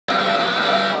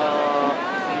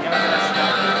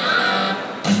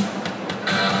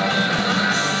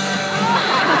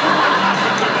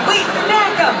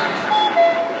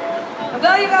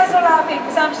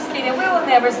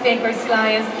never spank our sea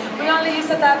lions. We only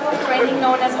use a type of training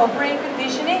known as operant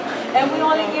conditioning, and we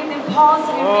only give them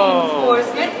positive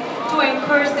reinforcement to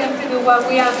encourage them to do what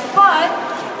we ask. But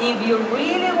if you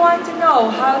really want to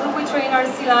know how do we train our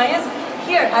sea lions,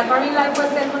 here at Marine Life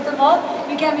West Edmonton Mall,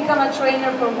 you can become a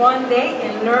trainer for one day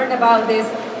and learn about this.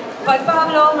 But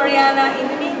Pablo, Mariana, in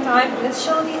the meantime, let's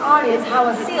show the audience how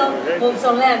a seal moves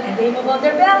on land, and they move on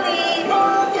their belly.